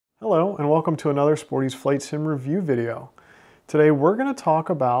Hello and welcome to another Sporty's Flight Sim review video. Today we're going to talk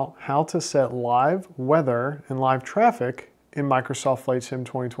about how to set live weather and live traffic in Microsoft Flight Sim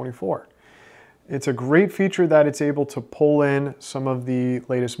 2024. It's a great feature that it's able to pull in some of the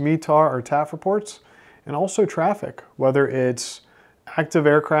latest METAR or TAF reports and also traffic, whether it's active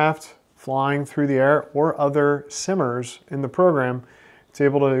aircraft flying through the air or other simmers in the program. It's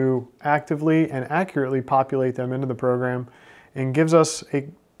able to actively and accurately populate them into the program and gives us a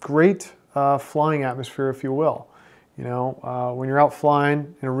great flying atmosphere, if you will. You know, when you're out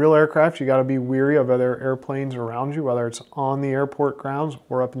flying in a real aircraft, you got to be wary of other airplanes around you, whether it's on the airport grounds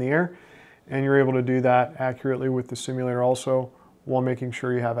or up in the air, and you're able to do that accurately with the simulator also while making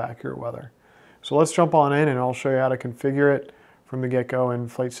sure you have accurate weather. So let's jump on in and I'll show you how to configure it from the get-go in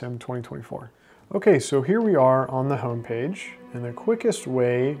Flight Sim 2024. Okay, so here we are on the home page, and the quickest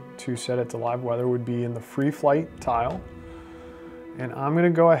way to set it to live weather would be in the free flight tile. And I'm going to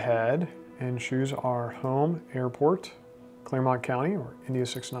go ahead and choose our home airport, Claremont County or India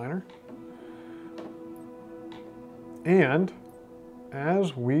 69er. And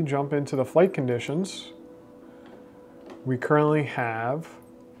as we jump into the flight conditions, we currently have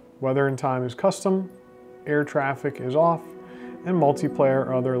weather and time is custom, air traffic is off, and multiplayer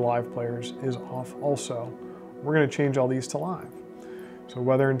or other live players is off also. We're going to change all these to live. So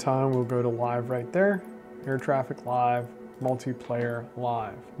weather and time will go to live right there, air traffic live, multiplayer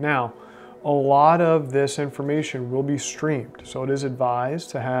live. Now, a lot of this information will be streamed, so it is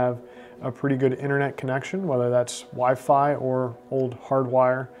advised to have a pretty good internet connection, whether that's Wi-Fi or old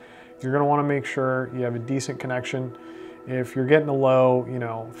hardwire. You're going to want to make sure you have a decent connection. If you're getting a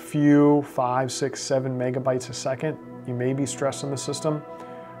low, few 5, 6, 7 megabytes a second, you may be stressing the system,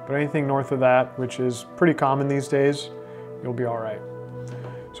 but anything north of that, which is pretty common these days, you'll be all right.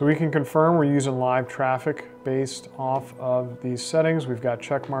 So we can confirm we're using live traffic based off of these settings. We've got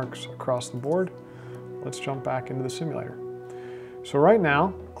check marks across the board. Let's jump back into the simulator. So right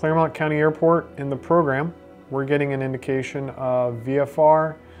now, Claremont County Airport in the program, we're getting an indication of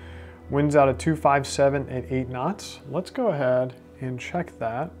VFR, winds out of 257 at 8 knots. Let's go ahead and check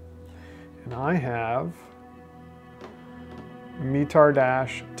that. And I have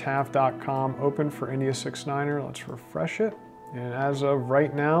METAR-TAF.com open for India 69er. Let's refresh it. And as of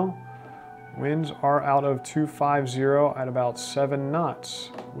right now, winds are out of 250 at about 7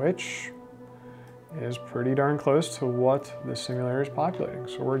 knots, which is pretty darn close to what the simulator is populating.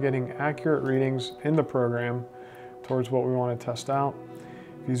 So we're getting accurate readings in the program towards what we want to test out.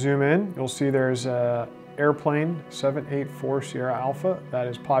 If you zoom in, you'll see there's an airplane 784 Sierra Alpha that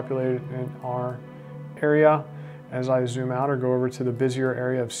is populated in our area. As I zoom out or go over to the busier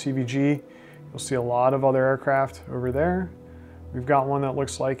area of CVG, you'll see a lot of other aircraft over there. We've got one that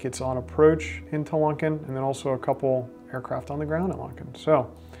looks like it's on approach into Lunken, and then also a couple aircraft on the ground at Lunken. So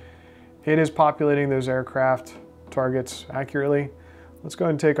it is populating those aircraft targets accurately. Let's go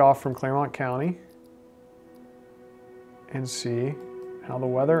ahead and take off from Claremont County and see how the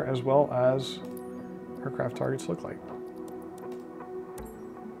weather as well as aircraft targets look like.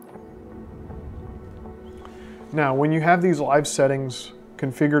 Now, when you have these live settings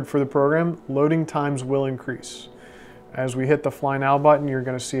configured for the program, loading times will increase. As we hit the Fly Now button, you're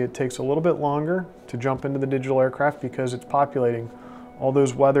going to see it takes a little bit longer to jump into the digital aircraft because it's populating all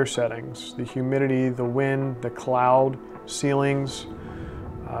those weather settings, the humidity, the wind, the cloud, ceilings,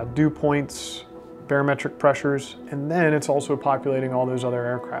 dew points, barometric pressures, and then it's also populating all those other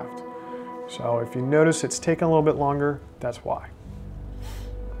aircraft. So if you notice it's taking a little bit longer, that's why.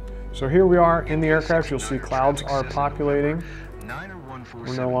 So here we are in the aircraft. You'll see clouds are populating.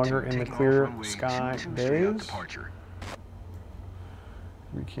 We're no longer in the clear sky days.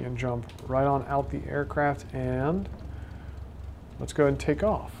 We can jump right on out the aircraft and let's go ahead and take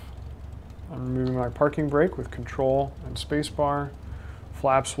off. I'm removing my parking brake with control and spacebar.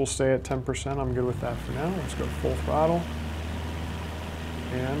 Flaps will stay at 10%. I'm good with that for now. Let's go full throttle.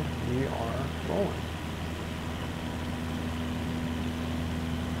 And we are rolling.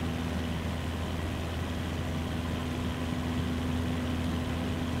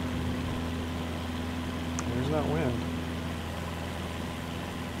 There's that wind.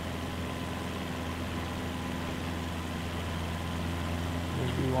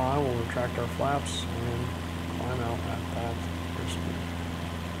 We'll retract our flaps and climb out at that airspeed.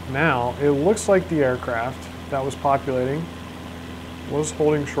 Now, it looks like the aircraft that was populating was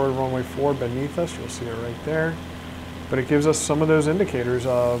holding short of runway 4 beneath us. You'll see it right there. But it gives us some of those indicators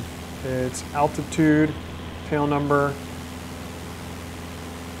of its altitude, tail number,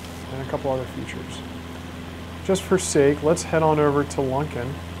 and a couple other features. Just for sake, let's head on over to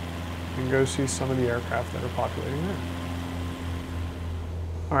Lunken and go see some of the aircraft that are populating there.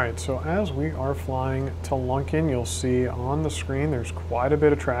 All right, so as we are flying to Lunken, you'll see on the screen there's quite a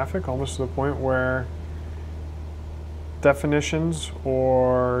bit of traffic, almost to the point where definitions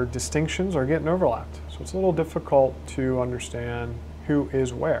or distinctions are getting overlapped. So it's a little difficult to understand who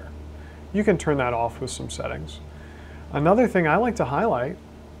is where. You can turn that off with some settings. Another thing I like to highlight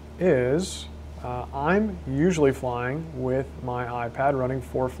is I'm usually flying with my iPad running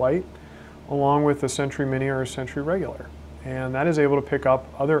FlightAware along with a Sentry Mini or a Sentry Regular. And that is able to pick up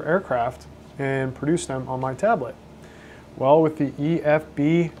other aircraft and produce them on my tablet. Well, with the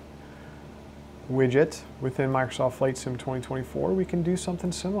EFB widget within Microsoft Flight Sim 2024, we can do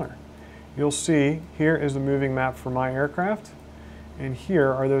something similar. You'll see here is the moving map for my aircraft, and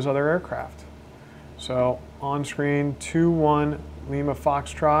here are those other aircraft. So on screen, 2-1 Lima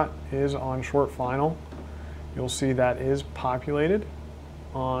Foxtrot is on short final. You'll see that is populated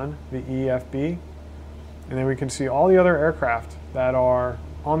on the EFB. And then we can see all the other aircraft that are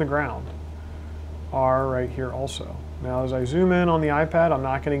on the ground are right here also. Now as I zoom in on the iPad, I'm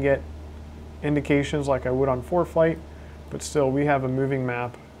not going to get indications like I would on FlightAware, but still we have a moving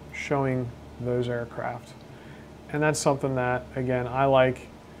map showing those aircraft. And that's something that, again, I like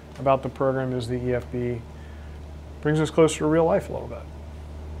about the program is the EFB. Brings us closer to real life a little bit.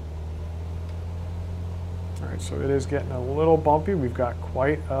 All right, so it is getting a little bumpy. We've got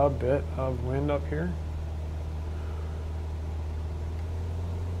quite a bit of wind up here.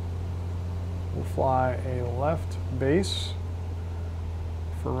 We'll fly a left base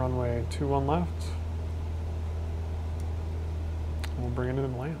for runway 21 left. We'll bring it in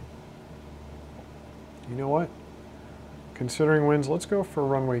and land. You know what? Considering winds, let's go for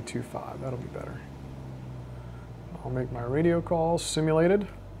runway 25. That'll be better. I'll make my radio calls simulated.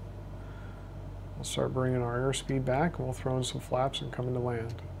 We'll start bringing our airspeed back, and we'll throw in some flaps and come into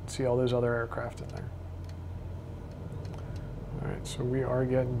land. See all those other aircraft in there. All right, so we are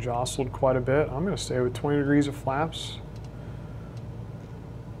getting jostled quite a bit. I'm going to stay with 20 degrees of flaps.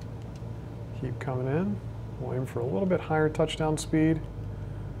 Keep coming in. We'll aim for a little bit higher touchdown speed.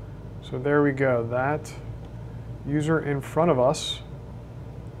 So there we go. That user in front of us,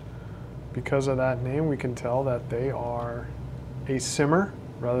 because of that name, we can tell that they are a simmer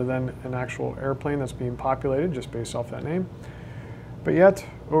rather than an actual airplane that's being populated just based off that name. But yet,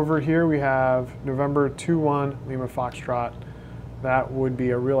 over here we have November 2-1 Lima Foxtrot. That would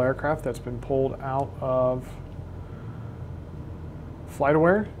be a real aircraft that's been pulled out of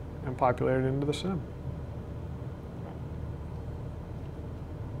FlightAware and populated into the sim.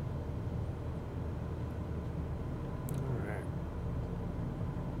 All right.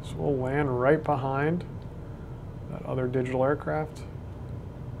 So we'll land right behind that other digital aircraft.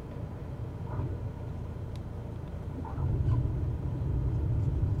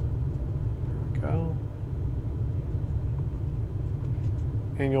 There we go.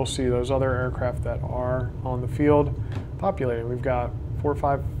 And you'll see those other aircraft that are on the field populating. We've got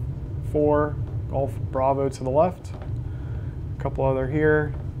 454 Golf Bravo to the left, a couple other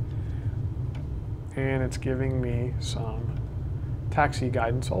here, and it's giving me some taxi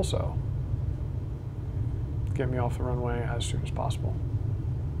guidance also. Get me off the runway as soon as possible.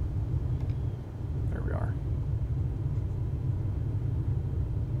 There we are.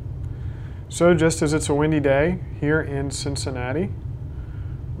 So just as it's a windy day here in Cincinnati,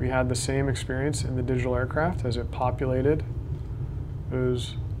 we had the same experience in the digital aircraft as it populated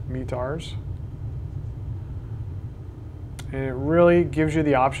those METARs. And it really gives you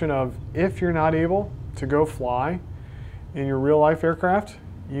the option of, if you're not able to go fly in your real life aircraft,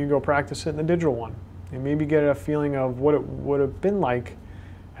 you can go practice it in the digital one and maybe get a feeling of what it would have been like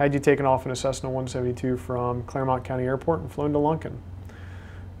had you taken off in a Cessna 172 from Claremont County Airport and flown to Lunken.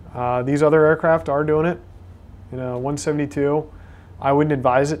 These other aircraft are doing it. You know, 172, I wouldn't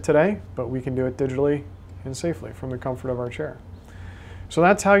advise it today, but we can do it digitally and safely from the comfort of our chair. So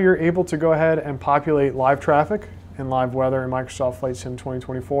that's how you're able to go ahead and populate live traffic and live weather in Microsoft Flight Sim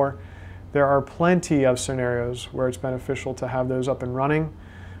 2024. There are plenty of scenarios where it's beneficial to have those up and running,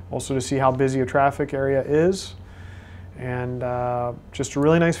 also to see how busy a traffic area is, and just a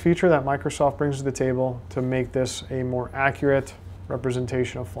really nice feature that Microsoft brings to the table to make this a more accurate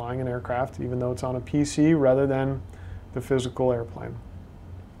representation of flying an aircraft, even though it's on a PC rather than the physical airplane.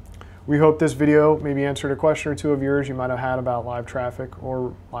 We hope this video maybe answered a question or two of yours you might have had about live traffic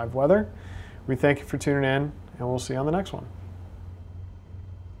or live weather. We thank you for tuning in, and we'll see you on the next one.